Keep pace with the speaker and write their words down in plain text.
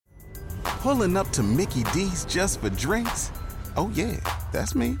Pulling up to Mickey D's just for drinks? Oh yeah,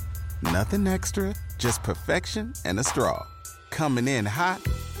 that's me. Nothing extra, just perfection and a straw. Coming in hot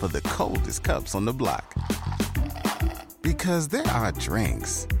for the coldest cups on the block. Because there are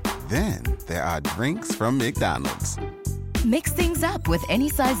drinks. Then there are drinks from McDonald's. Mix things up with any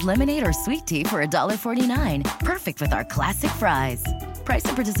size lemonade or sweet tea for $1.49. Perfect with our classic fries. Price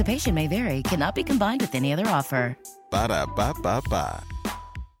and participation may vary. Cannot be combined with any other offer. Ba-da-ba-ba-ba.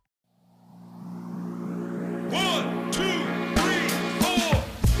 1, 2, 3, 4.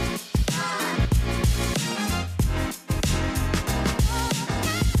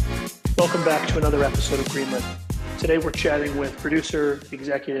 Welcome back to another episode of Greenlit. Today we're chatting with producer,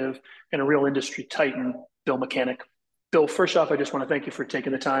 executive, and a real industry titan, Bill Mechanic. Bill, first off, I just want to thank you for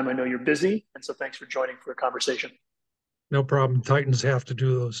taking the time. I know you're busy, and so thanks for joining for a conversation. No problem. Titans have to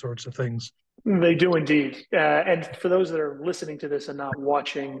do those sorts of things. They do indeed. And for those that are listening to this and not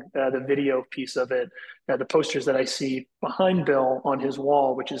watching the video piece of it, the posters that I see behind Bill on his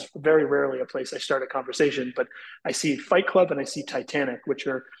wall, which is very rarely a place I start a conversation, but I see Fight Club and I see Titanic, which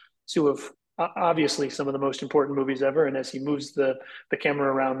are two of obviously some of the most important movies ever. And as he moves the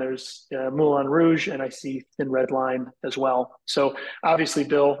camera around, there's Moulin Rouge, and I see Thin Red Line as well. So obviously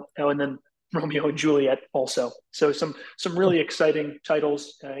Bill, and then Romeo and Juliet also. So some really exciting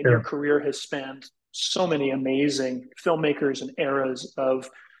titles in your career has spanned so many amazing filmmakers and eras of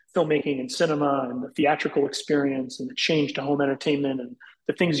filmmaking and cinema and the theatrical experience and the change to home entertainment, and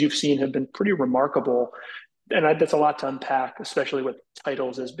the things you've seen have been pretty remarkable. And that's a lot to unpack, especially with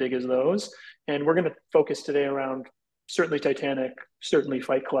titles as big as those. And we're going to focus today around certainly Titanic, certainly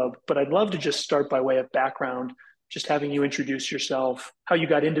Fight Club, but I'd love to just start by way of background, just having you introduce yourself, how you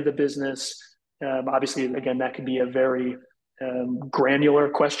got into the business. Obviously, again, that could be a very granular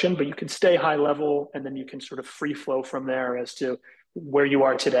question, but you can stay high level and then you can sort of free flow from there as to where you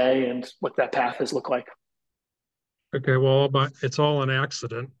are today and what that path has looked like. Okay, well, it's all an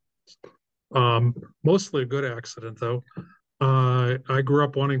accident. Mostly a good accident, though. I grew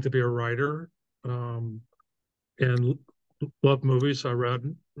up wanting to be a writer and loved movies.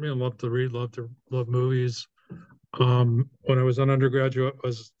 Loved to read, loved movies. When I was an undergraduate,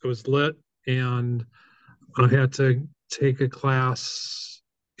 it was lit, and I had to take a class.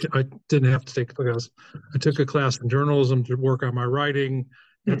 I didn't have to take a class. I took a class in journalism to work on my writing.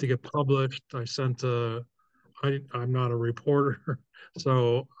 Had to get published. I'm not a reporter,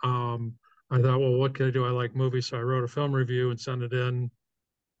 so I thought, well, what can I do? I like movies, so I wrote a film review and sent it in.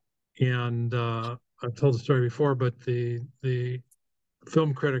 And I've told the story before, but the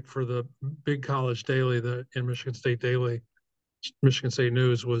film critic for the big college daily, in Michigan State Daily, Michigan State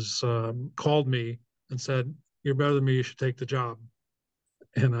News, was called me and said, "You're better than me. You should take the job."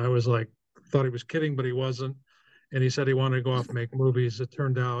 And I was like, thought he was kidding, but he wasn't. And he said he wanted to go off and make movies. It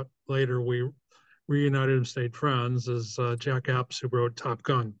turned out later we reunited and stayed friends as Jack Epps, who wrote Top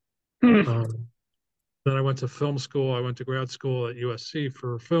Gun. Then I went to film school. I went to grad school at USC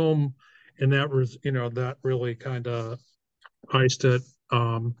for film, and that was, that really kind of iced it.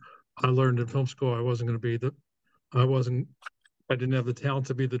 I learned in film school I didn't have the talent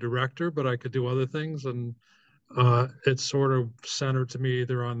to be the director, but I could do other things, and it sort of centered to me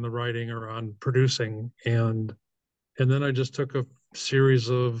either on the writing or on producing, and then I just took a series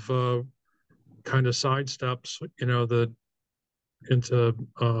of kind of side steps, into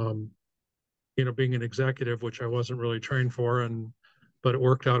being an executive, which I wasn't really trained for, but it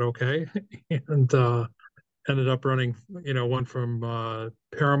worked out okay. And ended up running, went from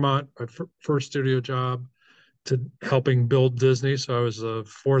Paramount, my first studio job, to helping build Disney. So I was the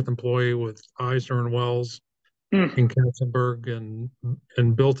fourth employee with Eisner and Wells in Katzenberg,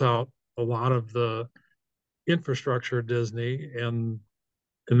 and built out a lot of the infrastructure at Disney, and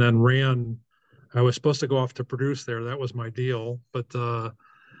then I was supposed to go off to produce there. That was my deal, but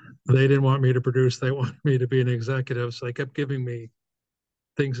they didn't want me to produce. They wanted me to be an executive. So they kept giving me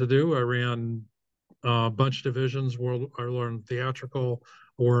things to do. I ran a bunch of divisions. I learned theatrical,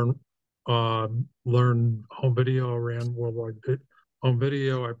 or learned home video. I ran worldwide home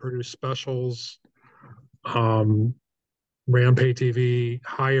video. I produced specials, ran pay TV,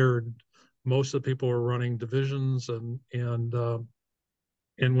 hired. Most of the people were running divisions, and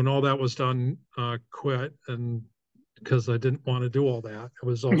when all that was done, quit, and because I didn't want to do all that. It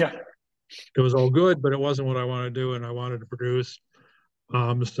was all good, but it wasn't what I wanted to do, and I wanted to produce.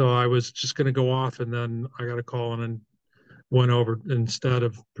 So I was just going to go off, and then I got a call, and then went over, instead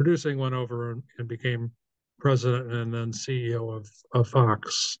of producing, went over and became president and then CEO of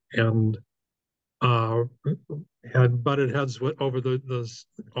Fox, and had butted heads over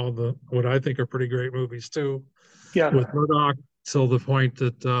all the what I think are pretty great movies too. Yeah. With Murdoch, till the point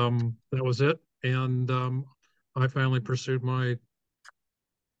that that was it. And I finally pursued my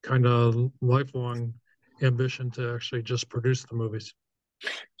kind of lifelong ambition to actually just produce the movies.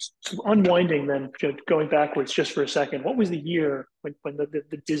 So unwinding then, going backwards just for a second, what was the year when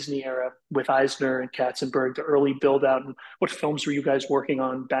the Disney era with Eisner and Katzenberg, the early build out, and what films were you guys working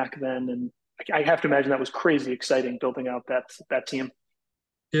on back then? And I have to imagine that was crazy exciting building out that team.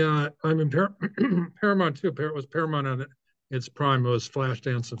 Yeah, I mean Paramount too. It was Paramount on its prime. It was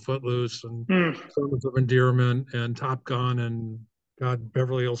Flashdance and Footloose and Mm, Songs of Endearment and Top Gun and God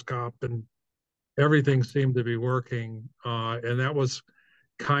Beverly Hills Cop, and everything seemed to be working. And that was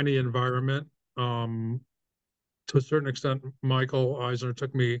kind of environment. To a certain extent, Michael Eisner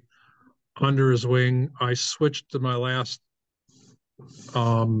took me under his wing. I switched to my last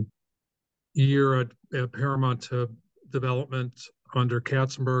um, year at Paramount to development under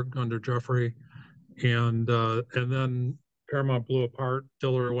Katzenberg, under Jeffrey, and then Paramount blew apart.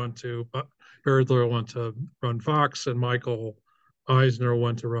 Barry Diller went to run Fox, and Michael Eisner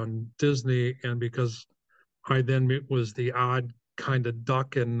went to run Disney. And because I then was the odd kind of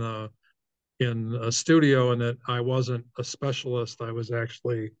duck in a studio, and that I wasn't a specialist, I was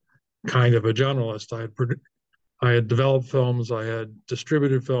actually kind of a generalist. I had developed films, I had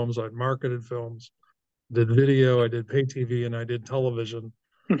distributed films, I had marketed films, did video, I did pay TV, and I did television.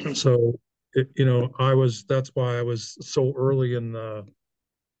 mhm. So, that's why I was so early in the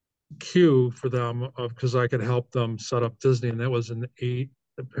queue for them, because I could help them set up Disney, and that was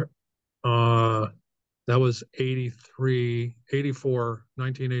uh, that was 83, 84,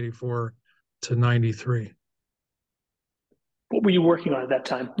 1984 to 93. What were you working on at that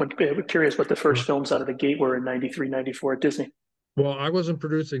time? I'm curious what the first Uh, films out of the gate were in 93, 94 at Disney. well, I wasn't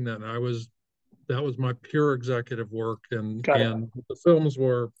producing then. That was my pure executive work, and Got it. the films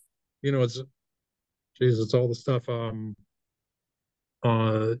were, it's all the stuff.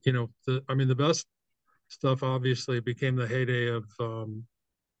 The best stuff obviously became the heyday of the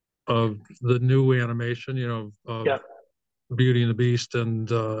new animation, of Yeah, Beauty and the Beast, and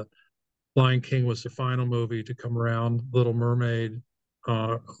Lion King was the final movie to come around. Little Mermaid,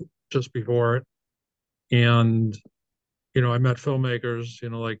 just before it, and I met filmmakers,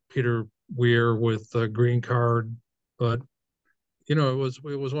 like Peter Weir with Green Card, but it was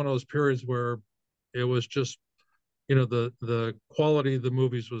one of those periods where it was just, the quality of the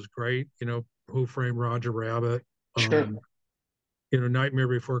movies was great. Who Framed Roger Rabbit, sure. um, Nightmare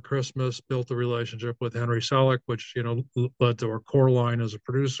Before Christmas built a relationship with Henry Selick, which led to a core line as a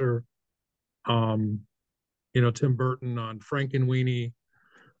producer. Um, Tim Burton on Frankenweenie.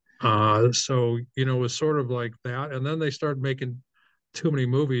 So it was sort of like that, and then they started making too many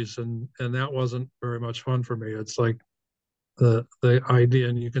movies, and that wasn't very much fun for me. It's like the idea,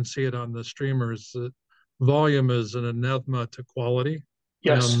 and you can see it on the streamers. That volume is an anathema to quality, and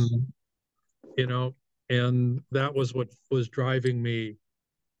Yes, you know, and that was what was driving me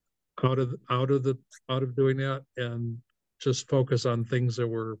out of doing that, and just focus on things that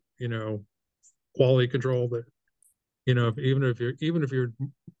were quality control. That even if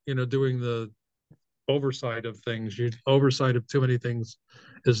you're doing the oversight of things, oversight of too many things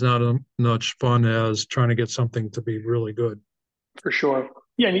is not as much fun as trying to get something to be really good. for sure.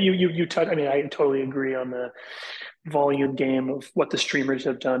 Yeah, and you touch. I mean, I totally agree on the volume game of what the streamers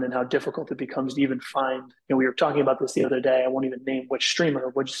have done and how difficult it becomes to even find. We were talking about this the other day. I won't even name which streamer,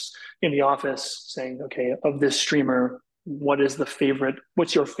 which in the office saying, okay, of this streamer,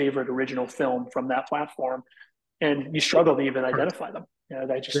 what's your favorite original film from that platform? And you struggle to even identify them.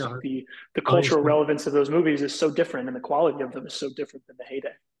 I just think Yeah, the I used cultural to, relevance of those movies is so different, and the quality of them is so different than the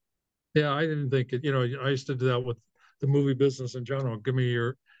heyday. yeah, I didn't think it. I used to do that with the movie business in general. Give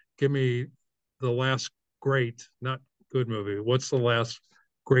me the last great, not good movie. What's the last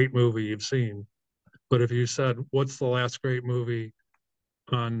great movie you've seen? But if you said, what's the last great movie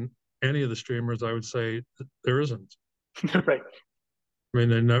on any of the streamers, I would say there isn't. Right. I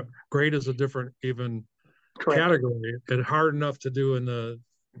mean, great is a different even Correct. category, and hard enough to do in the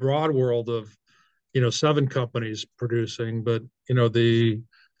broad world of seven companies producing, but the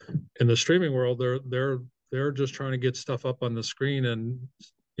in the streaming world, they're just trying to get stuff up on the screen, and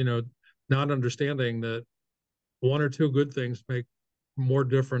you know not understanding that one or two good things make more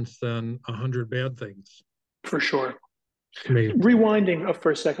difference than 100 bad things For sure. to me. Rewinding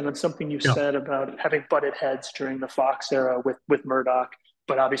for a second on something you Yeah. said about having butted heads during the Fox era with Murdoch,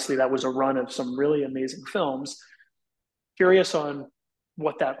 but obviously that was a run of some really amazing films. Curious on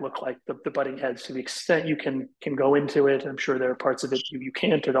what that looked like, the butting heads, to the extent you can go into it. I'm sure there are parts of it you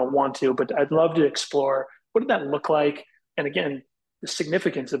can't or don't want to, but I'd love to explore what did that look like. And again, the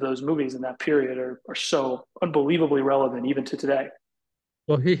significance of those movies in that period are so unbelievably relevant even to today.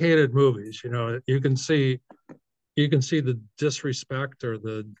 Well, he hated movies. You can see the disrespect or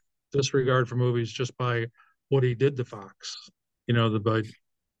the disregard for movies just by what he did to Fox. He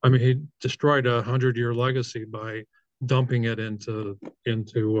destroyed 100-year legacy by dumping it into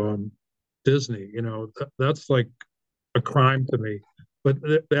Disney. That's like a crime to me. But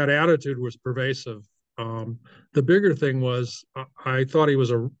that attitude was pervasive. The bigger thing was I thought he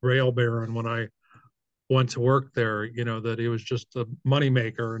was a rail baron when I went to work there. That he was just a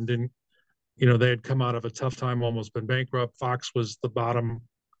moneymaker and didn't. They had come out of a tough time, almost been bankrupt. Fox was the bottom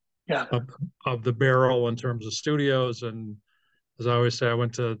Yeah. of the barrel in terms of studios. And as I always say, I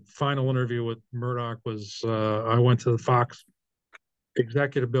went to final interview with Murdoch I went to the Fox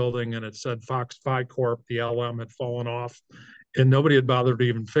executive building and it said Fox Fi Corp. The LM had fallen off and nobody had bothered to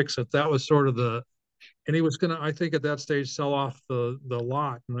even fix it. That was sort of and he was going to, I think at that stage, sell off the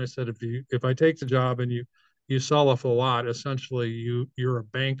lot. And I said, if I take the job and you sell off the lot, essentially you're a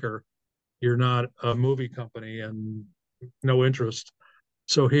banker. You're not a movie company and no interest.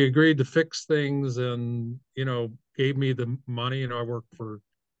 So he agreed to fix things and, gave me the money. I worked for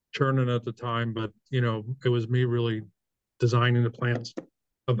Chernin at the time, but, it was me really designing the plans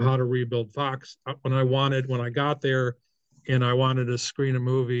of how to rebuild Fox. When I got there and I wanted to screen a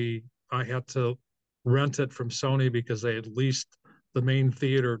movie, I had to rent it from Sony because they had leased the main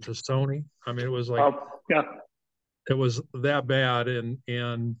theater to Sony. It was like, yeah, it was that bad.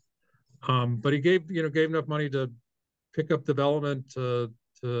 But he gave enough money to pick up development, to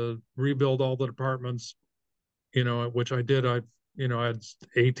rebuild all the departments, which I did. I had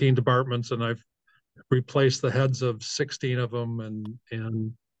 18 departments and I've replaced the heads of 16 of them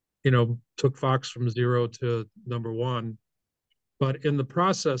and took Fox from 0 to number 1. But in the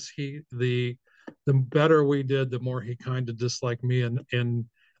process, the better we did, the more he kind of disliked me. And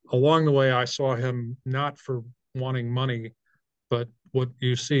along the way, I saw him not for wanting money, but what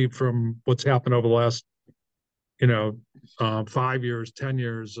you see from what's happened over the last, 5 years, 10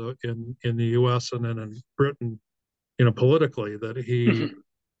 years in the U.S. and then in Britain, politically, that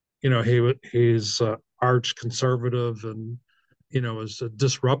he's arch conservative and, is a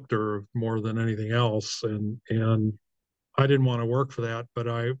disruptor more than anything else. And I didn't want to work for that, but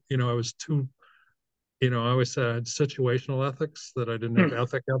I was too, I always said I had situational ethics, that I didn't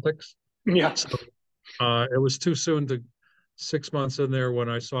have ethics. Yeah. So it was too soon 6 months in there when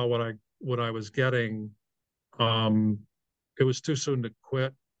I saw what I was getting. It was too soon to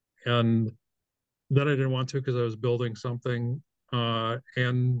quit. And then I didn't want to because I was building something.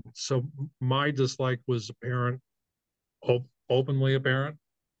 And so my dislike was apparent, openly apparent.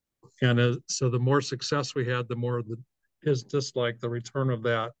 And so the more success we had, the more his dislike, the return of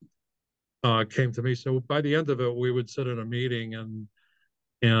that came to me. So by the end of it, we would sit in a meeting and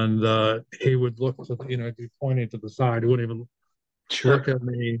he would look to, be pointing to the side. He wouldn't even look at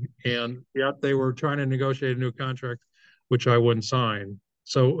me. And yet they were trying to negotiate a new contract, which I wouldn't sign.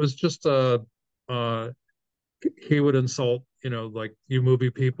 So it was just he would insult, like you movie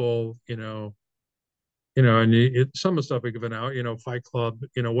people, and some of the stuff we given out, Fight Club,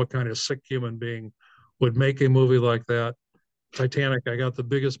 what kind of sick human being would make a movie like that? Titanic, I got the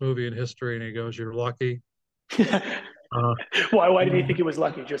biggest movie in history, and he goes, "You're lucky." Why did he think it was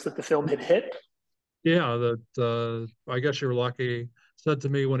lucky? Just that the film had hit? Yeah, that I guess you're lucky. Said to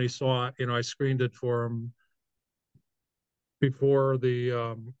me when he saw it, I screened it for him before it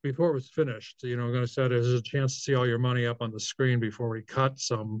was finished. I'm going to say there's a chance to see all your money up on the screen before we cut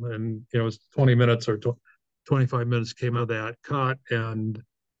some, and it was 20 minutes or 25 minutes came out of that cut, and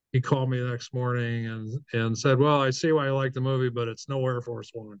he called me the next morning and said, "Well, I see why you like the movie, but it's no Air Force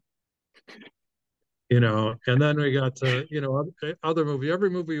One." And then we got to other movie. Every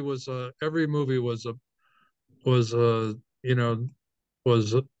movie was a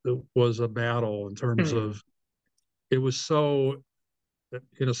battle in terms of it was so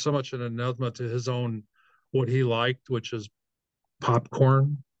so much an anathema to his own what he liked, which is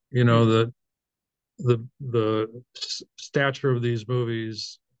popcorn. The stature of these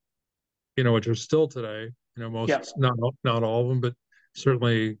movies, which are still today. Most not all of them, but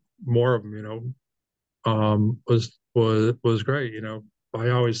certainly more of them. Was great. I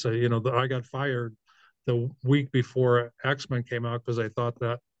always say, I got fired the week before X-Men came out because I thought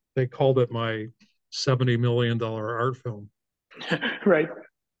that they called it my $70 million art film. Right.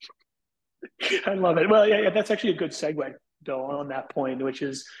 I love it. Well, yeah, that's actually a good segue, Bill, on that point, which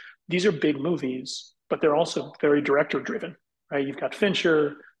is these are big movies, but they're also very director driven, right? You've got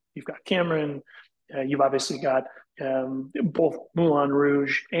Fincher, you've got Cameron, you've obviously got both Moulin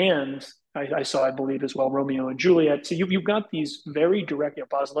Rouge and I saw, I believe, as well, Romeo and Juliet. So you've got these very direct,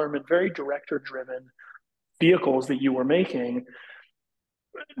 Baz Luhrmann, very director-driven vehicles that you were making.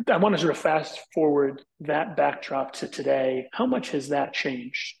 I want to sort of fast forward that backdrop to today. How much has that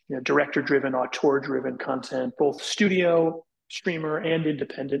changed? Director-driven, auteur-driven content, both studio, streamer, and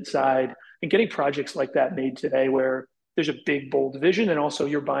independent side, and getting projects like that made today where there's a big, bold vision, and also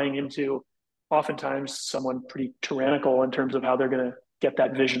you're buying into oftentimes someone pretty tyrannical in terms of how they're going to get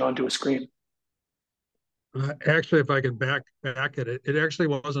that vision onto a screen. Actually, if I could back it, it actually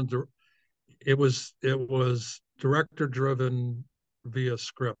wasn't. It was director driven via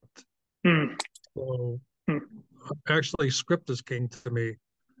script. Mm. So actually, script is king to me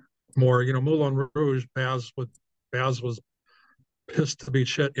more. Moulin Rouge, Baz was pissed to be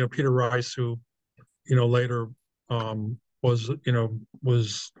shit. Peter Rice, who later was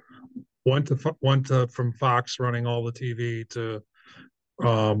went to from Fox running all the TV to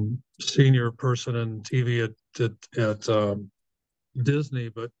senior person in TV at Disney.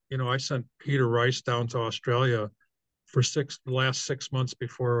 But I sent Peter Rice down to Australia for the last 6 months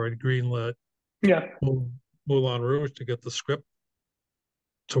before I greenlit Moulin Rouge to get the script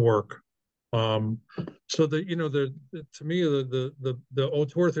to work. So to me the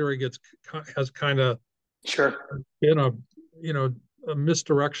auteur theory has kind of been a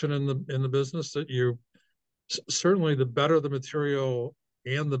misdirection in the business, that you certainly, the better the material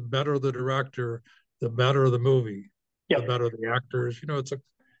and the better the director, the better the movie, the better the actors.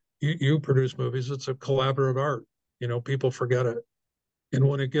 You produce movies, it's a collaborative art. People forget it, and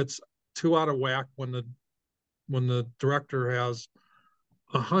when it gets too out of whack, when the director has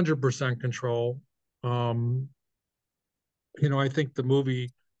 100% control, I think the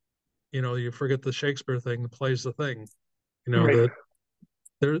movie, you forget the Shakespeare thing, the play's the thing. That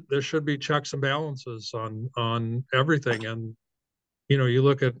there should be checks and balances on everything. And you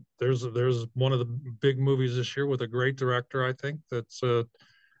look at, there's one of the big movies this year with a great director, I think, that's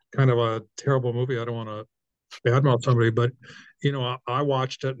kind of a terrible movie. I don't want to badmouth somebody, but I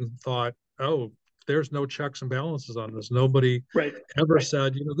watched it and thought, oh, there's no checks and balances on this. Nobody ever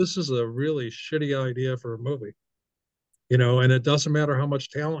said, this is a really shitty idea for a movie. And it doesn't matter how much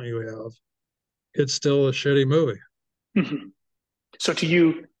talent you have, it's still a shitty movie. Mm-hmm. So to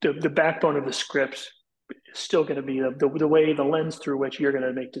you, the backbone of the script is still going to be the way, the lens through which you're going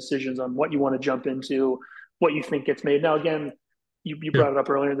to make decisions on what you want to jump into, what you think gets made. Now, again, you brought it up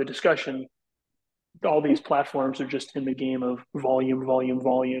earlier in the discussion. All these platforms are just in the game of volume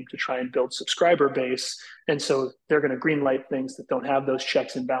to try and build subscriber base. And so they're going to greenlight things that don't have those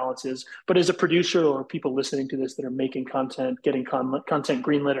checks and balances. But as a producer or people listening to this that are making content, getting content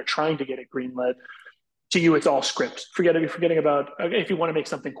greenlit or trying to get it greenlit, to you, it's all script. Forgetting about, if you want to make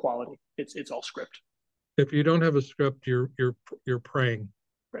something quality, it's all script. If you don't have a script, you're praying,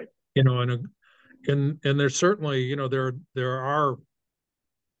 right? And there's certainly, there are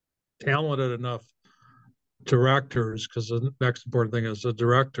talented enough directors, because the next important thing is a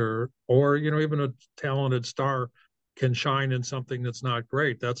director, or even a talented star can shine in something that's not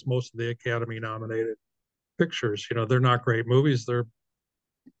great. That's most of the Academy nominated pictures. They're not great movies. There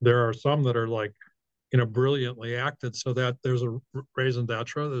are some that are like, brilliantly acted, so that there's a raison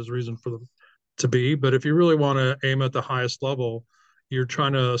d'etre, there's a reason for them to be. But if you really want to aim at the highest level, you're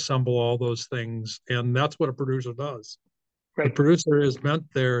trying to assemble all those things, and that's what a producer does. The producer is meant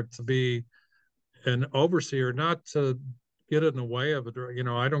there to be an overseer, not to get in the way of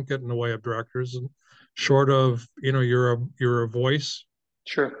I don't get in the way of directors, and short of you're a voice,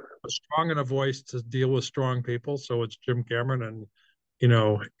 strong enough voice to deal with strong people. So it's Jim Cameron, and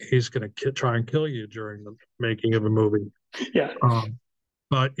he's going to try and kill you during the making of a movie.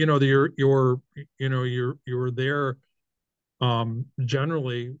 But you're there.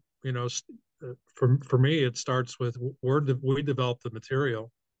 Generally, for me, it starts with we develop the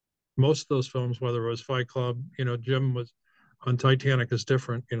material. Most of those films, whether it was Fight Club, Jim was on Titanic is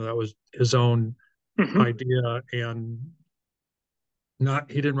different. That was his own idea, and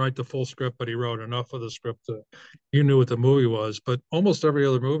he didn't write the full script, but he wrote enough of the script that you knew what the movie was. But almost every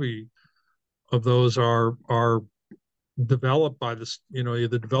other movie of those are developed by this,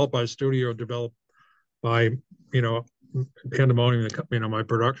 either developed by a studio or developed by, Pandemonium, my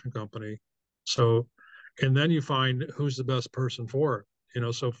production company. So, and then you find who's the best person for it.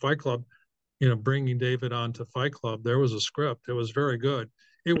 So Fight Club, bringing David on to Fight Club, there was a script. It was very good.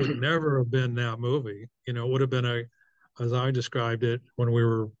 It would never have been that movie. It would have been as I described it when we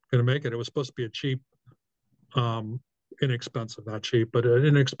were going to make it, it was supposed to be a cheap, inexpensive, not cheap, but an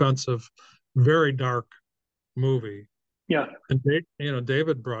inexpensive, very dark movie. Yeah. And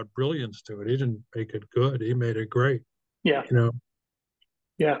David brought brilliance to it. He didn't make it good. He made it great. Yeah.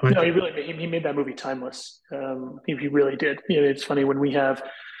 Yeah, I no, think he made that movie timeless. He really did. You know, it's funny when we have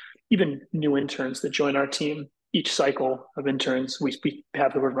even new interns that join our team. Each cycle of interns, we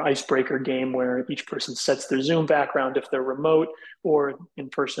have the icebreaker game where each person sets their Zoom background if they're remote or in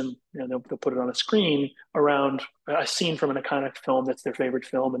person. You know, they'll put it on a screen around a scene from an iconic film that's their favorite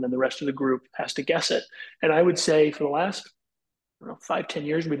film, and then the rest of the group has to guess it. And I would say for the last, I don't know, 5, 10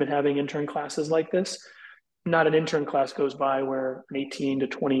 years, we've been having intern classes like this. Not an intern class goes by where an 18 to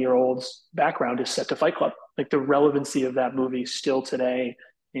 20-year old's background is set to Fight Club. Like the relevancy of that movie still today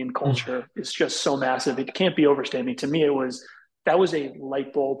in culture is just so massive. It can't be overstated. I mean, to me, that was a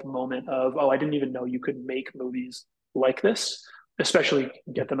light bulb moment of, oh, I didn't even know you could make movies like this, especially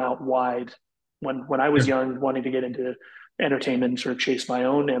get them out wide. When I was yeah. young, wanting to get into entertainment, sort of chase my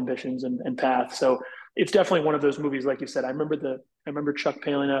own ambitions and path. So it's definitely one of those movies, like you said. I remember Chuck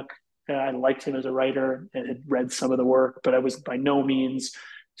Palahniuk. I liked him as a writer and had read some of the work, but I was by no means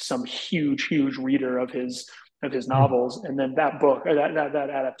some huge reader of his novels. And then that book, or that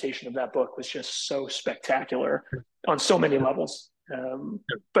adaptation of that book, was just so spectacular on so many levels.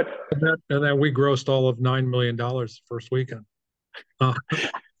 But And then we grossed all of $9 million first weekend. Uh, you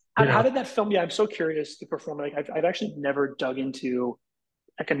how know, did that film? Yeah, I'm so curious to perform. Like I've actually never dug into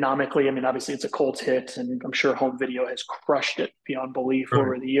economically. I mean, obviously it's a cult hit, and I'm sure home video has crushed it beyond belief right.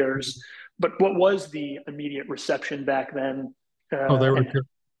 over the years. But what was the immediate reception back then? Oh, And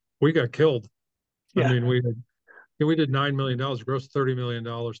we got killed. I yeah, mean, we did $9 million, gross $30 million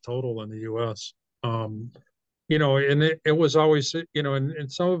total in the U.S. Um, and it was always,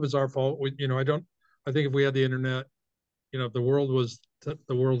 and some of it's our fault. I think if we had the internet, if the world was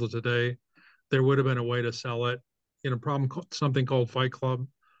the world of today, there would have been a way to sell it. Something called Fight Club,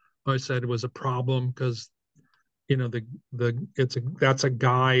 I said was a problem because, that's a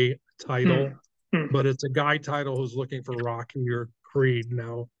guy title, mm, mm, but it's a guy title who's looking for Rocky or Creed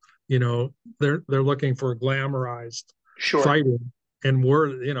now. They're looking for glamorized sure, fighting, and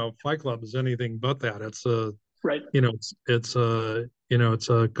Fight Club is anything but that. It's a right, it's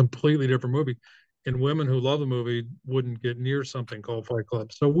a completely different movie, and women who love the movie wouldn't get near something called Fight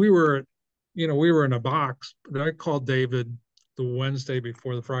Club. So we were in a box. But I called David the Wednesday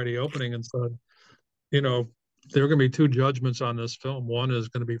before the Friday opening and said, you know, there are going to be two judgments on this film. One is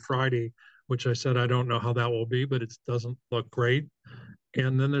going to be Friday, which I said I don't know how that will be, but it doesn't look great.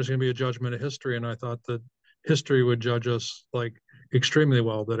 And then there's going to be a judgment of history, and I thought that history would judge us like extremely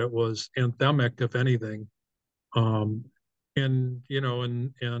well. That it was anthemic, if anything, um, and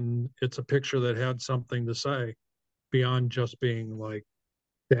it's a picture that had something to say beyond just being like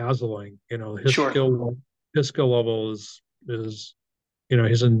dazzling. sure, His skill level is he's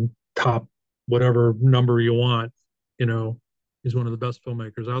in top whatever number you want. You know, he's one of the best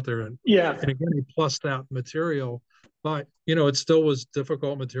filmmakers out there, yeah, and again, he plus that material, but it still was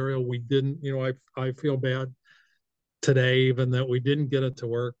difficult material. We didn't, I feel bad today even that we didn't get it to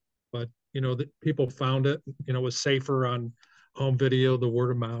work, but that people found it. It was safer on home video, the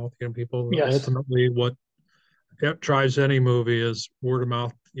word of mouth. People yes, ultimately what drives any movie is word of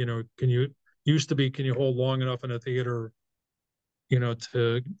mouth. Can you hold long enough in a theater,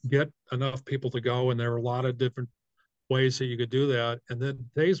 to get enough people to go? And there are a lot of different ways that you could do that. And then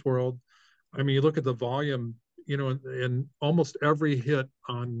today's world, I mean, you look at the volume, and almost every hit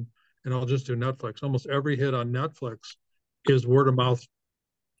on, and I'll just do Netflix, almost every hit on Netflix is word of mouth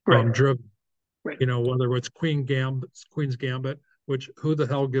right, driven. right, Whether it's Queen's Gambit, which who the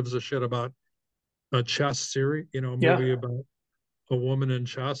hell gives a shit about a chess series, a yeah, movie about a woman in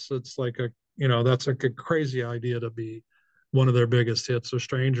chess? It's like that's like a crazy idea to be one of their biggest hits, or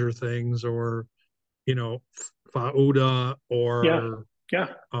Stranger Things, or Fauda, yeah, or yeah,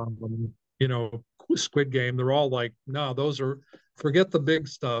 um, you know Squid Game. They're all like, no, forget the big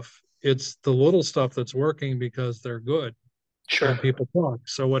stuff. It's the little stuff that's working because they're good and sure, people talk.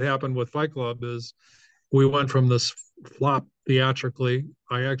 So what happened with Fight Club is we went from this flop theatrically.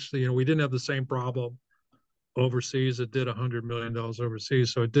 I actually, we didn't have the same problem overseas. It did $100 million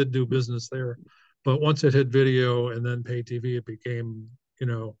overseas, so it did do business there. But once it hit video and then pay TV, it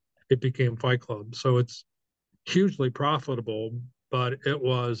became Fight Club. So it's hugely profitable, but it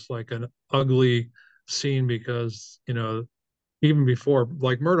was like an ugly scene because even before,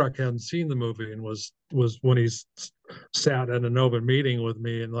 like, Murdoch hadn't seen the movie and was when he's sat at an open meeting with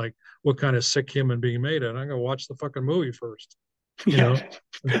me and like, what kind of sick human being made it? I'm gonna watch the fucking movie first. you yeah, know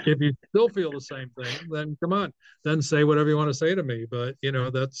if you still feel the same thing, then come on, then say whatever you want to say to me. But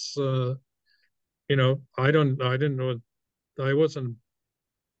that's I didn't know. I wasn't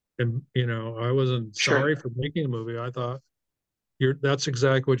I wasn't sorry sure, for making a movie. I thought that's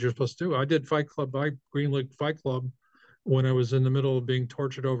exactly what you're supposed to do. I did Fight Club. I greenlit Fight Club when I was in the middle of being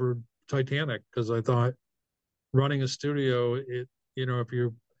tortured over Titanic, because I thought running a studio,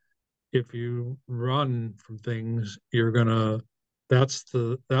 if you run from things, you're gonna. That's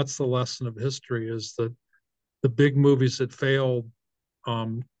the lesson of history, is that the big movies that failed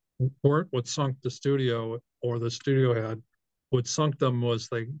um, weren't what sunk the studio, or the studio had. What sunk them was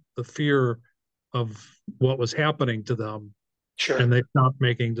the fear of what was happening to them, Sure. and they stopped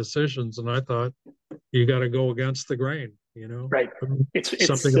making decisions. And I thought, you got to go against the grain. Right.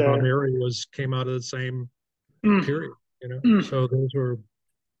 Something about Mary came out of the same mm, period. mm. So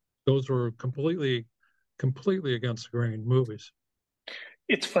those were completely against the grain movies.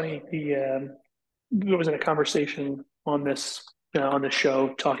 It's funny. I was in a conversation on this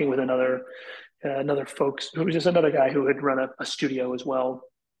show, talking with another folks who was just another guy who had run a studio as well,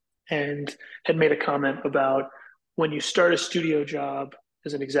 and had made a comment about when you start a studio job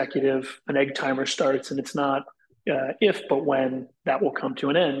as an executive, an egg timer starts, and it's not if but when that will come to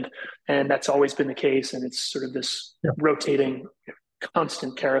an end, and that's always been the case, and it's sort of this Yeah. rotating,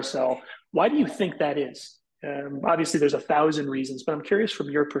 constant carousel. Why do you think that is? Obviously, there's 1,000 reasons, but I'm curious from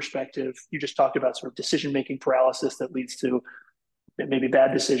your perspective. You just talked about sort of decision-making paralysis that leads to maybe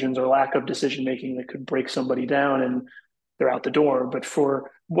bad decisions or lack of decision-making that could break somebody down and they're out the door. But for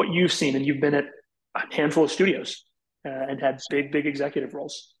what you've seen, and you've been at a handful of studios and had big executive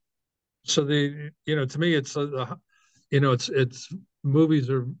roles. So to me, it's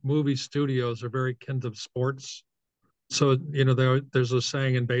movie studios are very kin to sports. So, there's a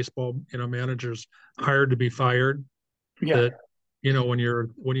saying in baseball, managers hired to be fired. Yeah, That, when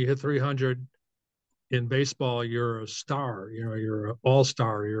you hit 300 in baseball, you're a star. You're an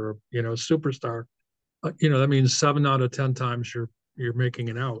all-star. You're a superstar. That means 7 out of 10 times you're making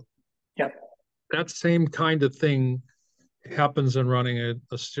it out. yeah, That same kind of thing happens in running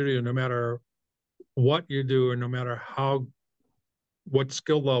a studio, no matter what you do, and no matter what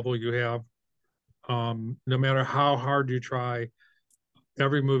skill level you have, no matter how hard you try,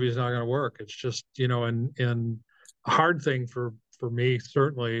 every movie is not going to work. It's just, and a hard thing for me,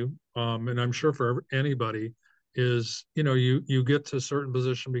 certainly, and I'm sure for anybody, is, you get to a certain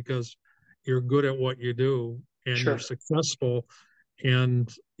position because you're good at what you do and you're sure. successful.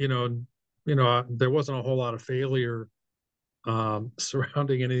 And, there wasn't a whole lot of failure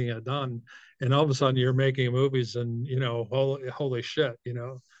surrounding anything I'd done. And all of a sudden you're making movies and, holy shit,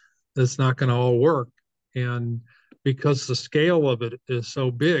 it's not going to all work. And because the scale of it is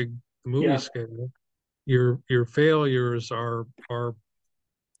so big, the movie Yeah, scale, your failures are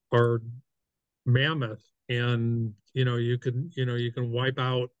mammoth. And, you can wipe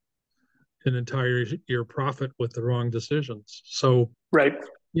out an entire year profit with the wrong decisions. So, right.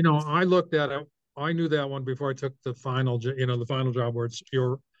 I looked at it. I knew that one before I took the final job where it's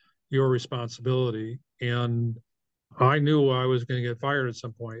your responsibility. And I knew I was going to get fired at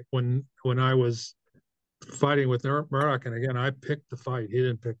some point when I was fighting with Murdoch. And again, I picked the fight. He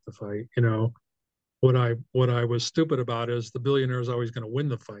didn't pick the fight. What I was stupid about is the billionaire is always going to win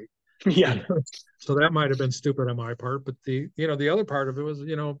the fight. Yeah, So that might have been stupid on my part. But the other part of it was,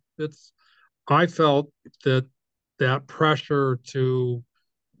 I felt that pressure to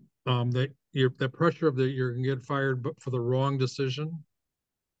the pressure of you're going to get fired but for the wrong decision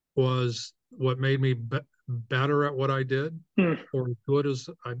was what made me better at what I did, mm, or as good as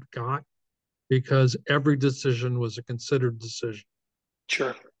I got, because every decision was a considered decision.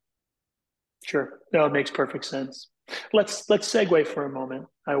 sure, sure. No, it makes perfect sense. Let's segue for a moment.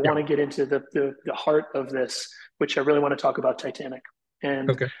 I Yeah. want to get into the heart of this, which I really want to talk about Titanic and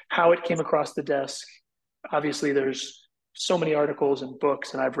Okay. how it came across the desk. Obviously, there's so many articles and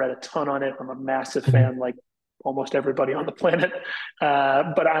books, and I've read a ton on it. I'm a massive fan, like almost everybody on the planet.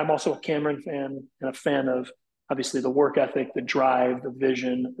 But I'm also a Cameron fan and a fan of obviously the work ethic, the drive, the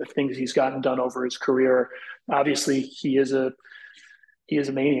vision, the things he's gotten done over his career. Obviously, he is a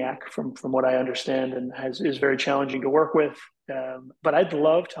maniac from what I understand, and is very challenging to work with. But I'd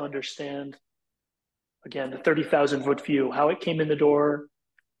love to understand again the 30,000 foot view, how it came in the door,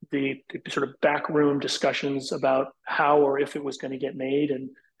 the sort of backroom discussions about how or if it was going to get made, and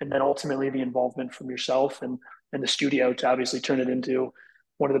then ultimately the involvement from yourself and the studio to obviously turn it into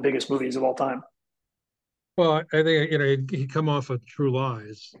one of the biggest movies of all time. Well, I think he come off of True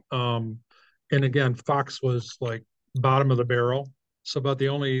Lies, and again, Fox was like bottom of the barrel. So about the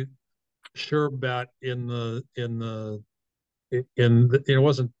only sure bet it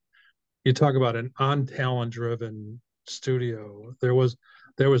wasn't. You talk about an on talent driven studio. There was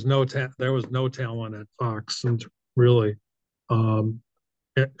no talent at Fox, and really, um,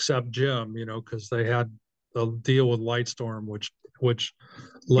 except Jim, because they had a deal with Lightstorm, which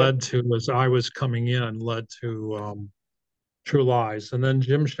Yep. led to, as I was coming in, led to True Lies. And then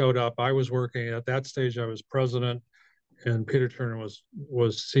Jim showed up. I was working at that stage. I was president, and Peter Turner was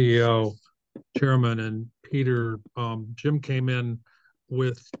CEO, chairman. And Jim came in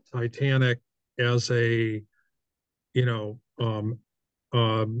with Titanic as a, you know,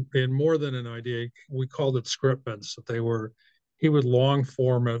 in more than an idea. We called it scriptments. That he would long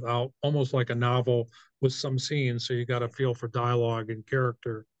form it out almost like a novel with some scenes, so you got a feel for dialogue and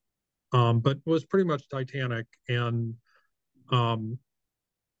character. But it was pretty much Titanic, um,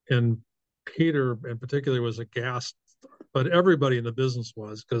 and Peter in particular was aghast, but everybody in the business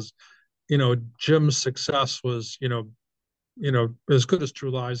was, because Jim's success was as good as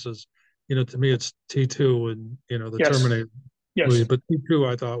True Lies is. To me it's T2 and the Yes. Terminator movie, Yes. but T2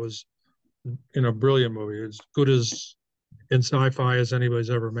 I thought was brilliant movie, as good as in sci-fi as anybody's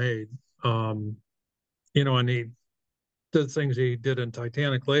ever made. And he did things he did in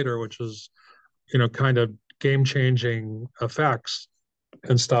Titanic later, which was kind of game-changing effects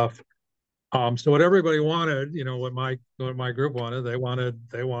and stuff. So what everybody wanted, what my group wanted, they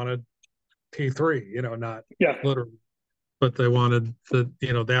wanted T3, not Yeah. literally, but they wanted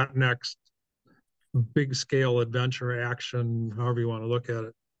that next big scale adventure action, however you want to look at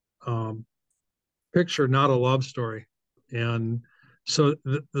it, picture, not a love story. And so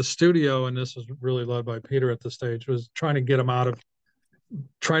the studio, and this was really led by Peter at the stage, was trying to get him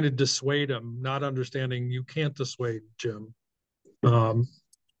trying to dissuade him, not understanding you can't dissuade Jim,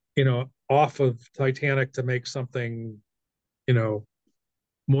 off of Titanic to make something,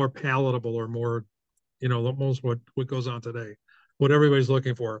 more palatable, or more, almost what goes on today, what everybody's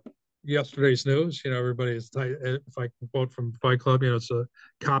looking for. Yesterday's news, everybody's, if I can quote from Fight Club, it's a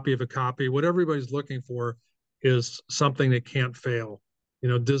copy of a copy. What everybody's looking for is something that can't fail.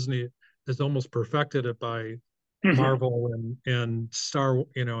 Disney has almost perfected it by Marvel and and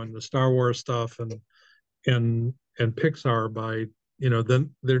the Star Wars stuff, and Pixar by, then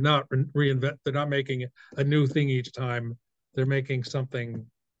they're not they're not making a new thing each time. They're making something,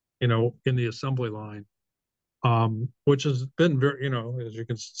 in the assembly line, which has been very, as you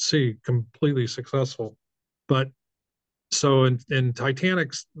can see, completely successful. But so in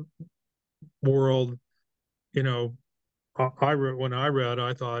Titanic's world, when I read,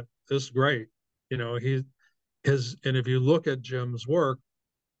 I thought, this is great. And if you look at Jim's work,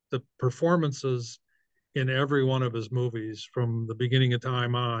 the performances in every one of his movies from the beginning of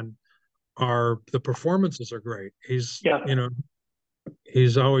time on, the performances are great. He's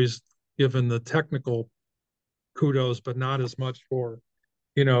always given the technical kudos, but not as much for,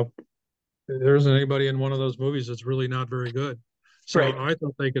 there isn't anybody in one of those movies that's really not very good. So Right. I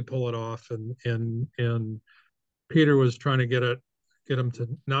thought they could pull it off, and Peter was trying to get him to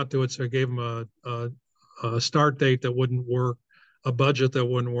not do it, so he gave him a start date that wouldn't work, a budget that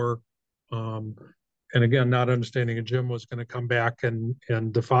wouldn't work, and again, not understanding that Jim was going to come back and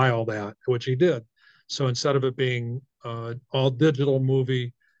defy all that, which he did. So instead of it being all digital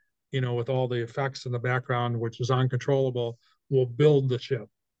movie, with all the effects in the background, which is uncontrollable, we'll build the ship,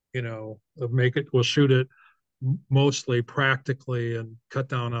 we'll shoot it mostly practically and cut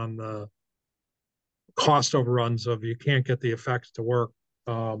down on the cost overruns of you can't get the effects to work.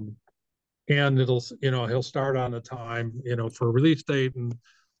 And he'll start on the time, for release date and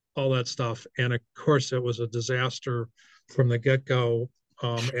all that stuff. And of course, it was a disaster from the get-go.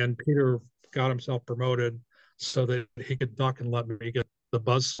 And Peter got himself promoted so that he could duck and let me get the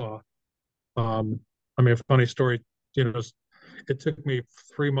buzzsaw. A funny story, it took me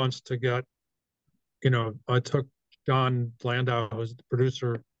 3 months to get, I took John Landau, who's the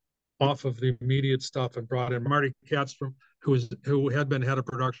producer, off of the immediate stuff and brought in Marty Katz, who had been head of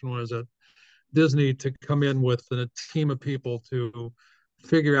production when I was at Disney, to come in with a team of people to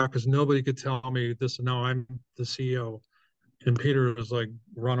figure out, because nobody could tell me this. And now I'm the CEO. And Peter was like,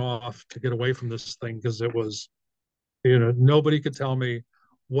 run off to get away from this thing, because it was, nobody could tell me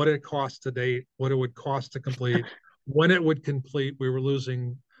what it cost to date, what it would cost to complete, when it would complete. We were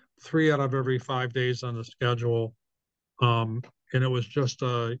losing 3 out of every 5 days on the schedule. And it was just,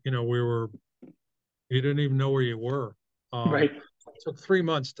 you didn't even know where you were. Right. It took 3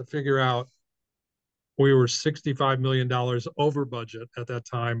 months to figure out we were $65 million over budget at that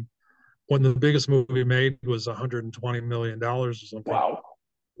time, when the biggest movie made was $120 million or something. Wow.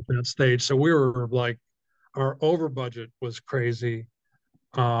 At that stage. So we were like, our over budget was crazy.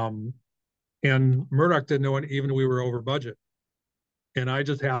 And Murdoch didn't know even we were over budget. And I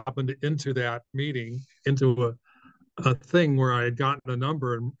just happened into that meeting, into a thing where I had gotten a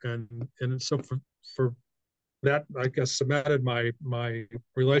number, and so for that, I guess, cemented my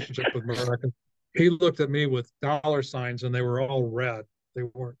relationship with Murdoch. He looked at me with dollar signs, and they were all red. They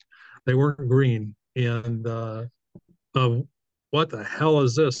weren't green. And what the hell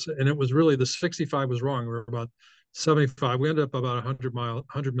is this? And it was really, the 65 was wrong. We were about 75. We ended up about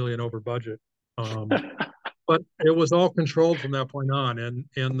 100 million over budget. But it was all controlled from that point on.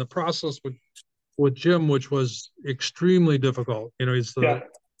 And the process with Jim, which was extremely difficult. You know,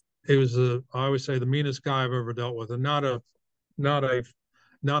 he was I always say the meanest guy I've ever dealt with, and not a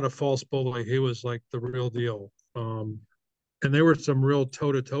false bully. He was like the real deal. And there were some real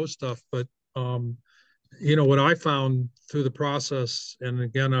toe-to-toe stuff, but you know, what I found through the process, and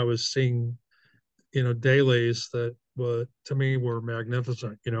again, I was seeing, you know, dailies that were, to me, were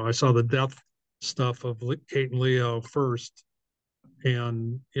magnificent. You know, I saw the death stuff of Kate and Leo first,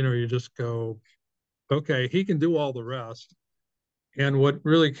 and, you know, you just go, okay, he can do all the rest. And what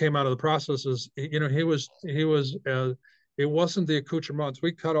really came out of the process is, you know, it wasn't the accoutrements.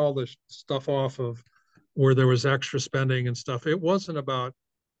 We cut all this stuff off of where there was extra spending and stuff. It wasn't about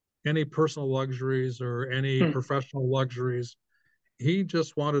any personal luxuries or any professional luxuries. He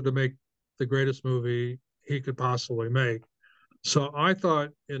just wanted to make the greatest movie he could possibly make. So I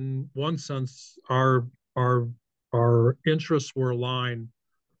thought, in one sense, our interests were aligned.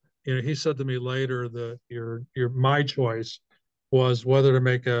 You know, he said to me later that my choice was whether to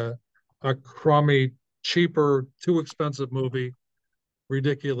make a crummy, cheaper, too expensive movie,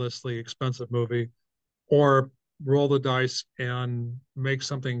 ridiculously expensive movie, or roll the dice and make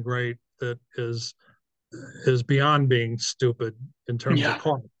something great that is beyond being stupid in terms of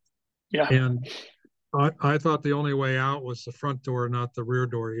cost. Yeah. And I thought the only way out was the front door, not the rear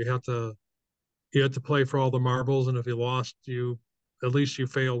door. You had to play for all the marbles, and if you lost, at least you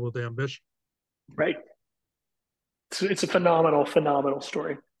failed with ambition. Right. So it's a phenomenal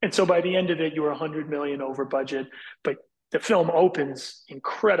story. And so by the end of it, you were 100 million over budget, but the film opens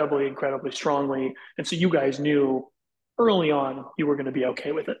incredibly strongly. And so you guys knew early on you were going to be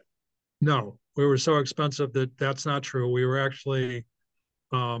okay with it. No, we were so expensive that's not true. We were actually,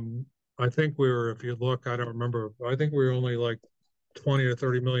 I think we were, if you look, I don't remember, I think we were only like 20 or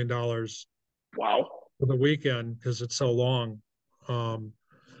 $30 million. Wow. For the weekend, because it's so long.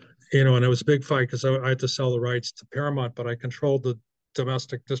 You know, and it was a big fight because I had to sell the rights to Paramount, but I controlled the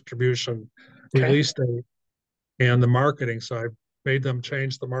domestic distribution, release date, and the marketing. So I made them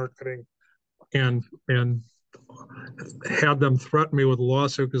change the marketing and had them threaten me with a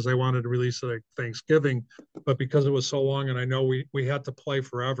lawsuit because they wanted to release it at Thanksgiving. But because it was so long, and I know we had to play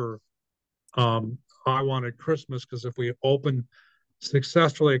forever, I wanted Christmas, because if we opened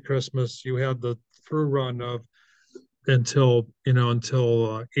successfully at Christmas, you had the through run of until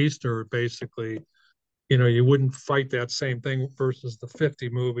Easter, basically. You know, you wouldn't fight that same thing versus the 50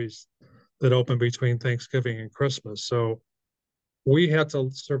 movies that open between Thanksgiving and Christmas. So we had to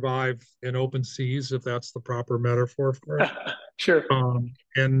survive in open seas, if that's the proper metaphor for it. Sure.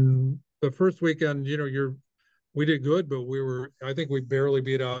 And the first weekend, you know, we did good, but I think we barely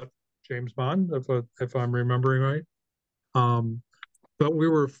beat out James Bond, if I'm remembering right. But we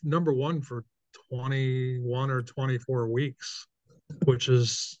were number one for 21 or 24 weeks, which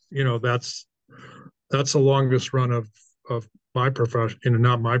is, you know, that's the longest run of my profession, you know,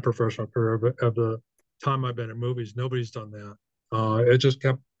 not my professional career, but of the time I've been in movies. Nobody's done that. It just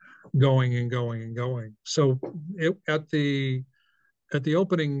kept going and going and going. So at the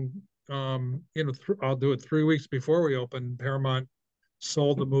opening, you know, I'll do it 3 weeks before we opened. Paramount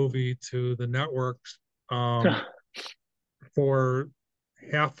sold the movie to the networks for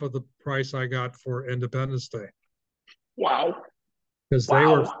half of the price I got for Independence Day. Wow. Because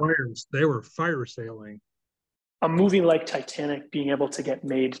they were fire sailing. A movie like Titanic being able to get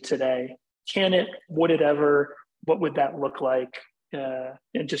made today, would it ever, what would that look like? And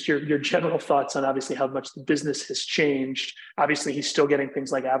just your general thoughts on obviously how much the business has changed. Obviously, he's still getting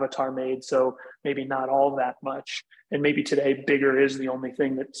things like Avatar made, so maybe not all that much. And maybe today, bigger is the only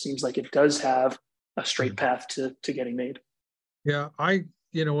thing that seems like it does have a straight path to getting made. Yeah,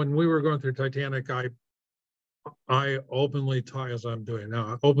 you know, when we were going through Titanic, I openly as I'm doing now,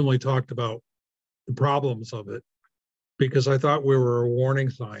 I openly talked about the problems of it, because I thought we were a warning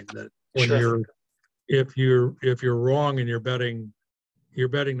sign that when if you're wrong and you're betting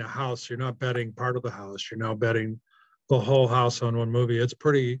the house, you're not betting part of the house, you're now betting the whole house on one movie. It's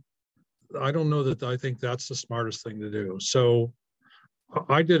pretty, I don't know that I think that's the smartest thing to do. So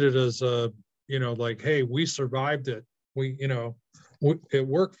I did it as a, you know, like, hey, we survived it. It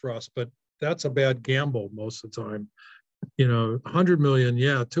worked for us, but that's a bad gamble most of the time. You know, 100 million,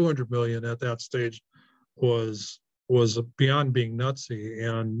 200 million at that stage was beyond being nutsy.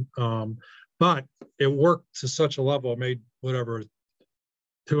 And, but it worked to such a level, it made whatever,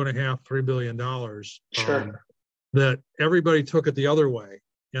 $2.5–3 billion, that everybody took it the other way.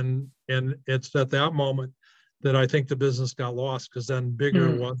 And it's at that moment that I think the business got lost, because then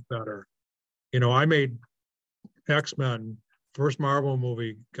bigger was better. I made X-Men, first Marvel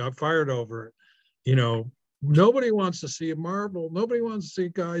movie, got fired over it. Nobody wants to see a Marvel. Nobody wants to see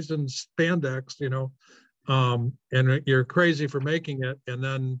guys in spandex, and you're crazy for making it. And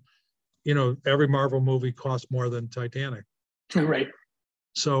then, every Marvel movie costs more than Titanic. Right.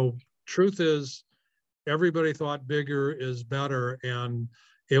 So truth is, everybody thought bigger is better. And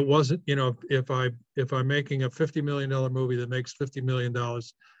it wasn't, if I'm making a $50 million movie that makes $50 million,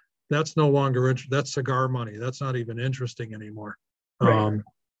 that's no longer, that's cigar money. That's not even interesting anymore. Right.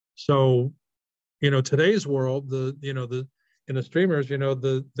 So, today's world, in the streamers,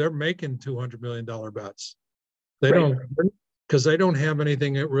 they're making $200 million bets. They don't, because they don't have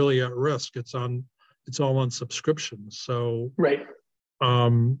anything really at risk. It's all on subscriptions. So, right.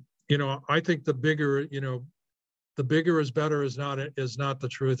 I think the bigger is better is not the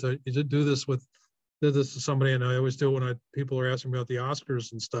truth. I did this to somebody, and I always do when people are asking me about the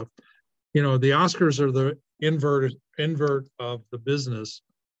Oscars and stuff. The Oscars are the invert of the business,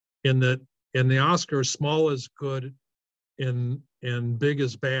 in that in the Oscars, small is good and big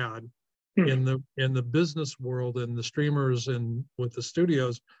is bad. In the business world and the streamers and with the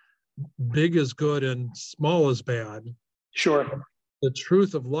studios, big is good and small is bad. Sure. The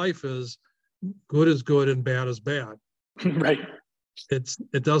truth of life is good is good and bad is bad. Right.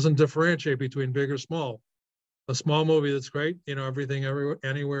 It doesn't differentiate between big or small. A small movie that's great, everything, everywhere,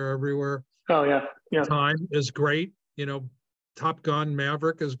 anywhere, everywhere. Oh yeah. Yeah. Time is great. Top Gun,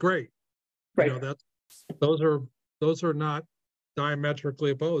 Maverick is great. Right. Those are not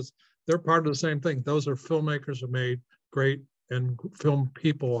diametrically opposed. They're part of the same thing. Those are filmmakers who made great, and film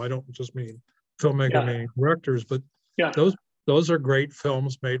people. I don't just mean filmmaker, meaning directors, but those are great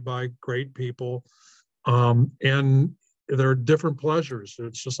films made by great people. And they're different pleasures.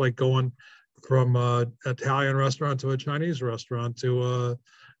 It's just like going from an Italian restaurant to a Chinese restaurant to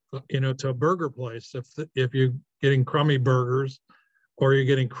a burger place. If you're getting crummy burgers, or you're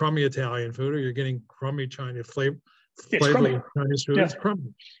getting crummy Italian food, or you're getting crummy Chinese flavor Chinese food, it's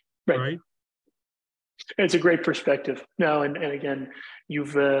crummy, right? It's a great perspective. No, and again,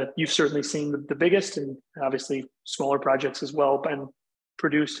 you've certainly seen the biggest and obviously smaller projects as well, and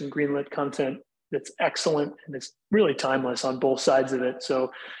produced and greenlit content that's excellent, and it's really timeless on both sides of it.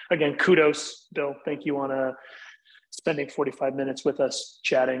 So again, kudos, Bill. Thank you on spending 45 minutes with us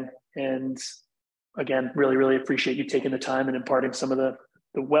chatting. And again, really, really appreciate you taking the time and imparting some of the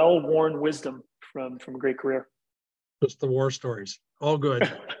well-worn wisdom from a great career. Just the war stories. All good.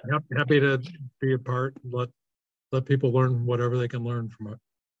 Happy to be a part and let people learn whatever they can learn from it.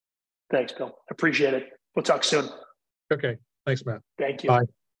 Thanks, Bill. Appreciate it. We'll talk soon. Okay. Thanks, Matt. Thank you. Bye.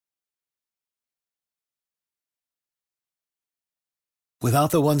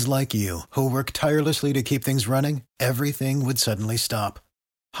 Without the ones like you, who work tirelessly to keep things running, everything would suddenly stop.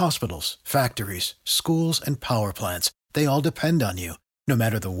 Hospitals, factories, schools, and power plants, they all depend on you. No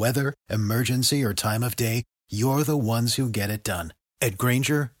matter the weather, emergency, or time of day, you're the ones who get it done. At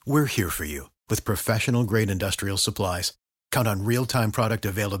Grainger, we're here for you with professional-grade industrial supplies. Count on real-time product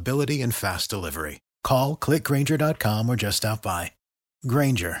availability and fast delivery. Call, click Grainger.com, or just stop by.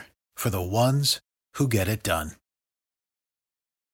 Grainger, for the ones who get it done.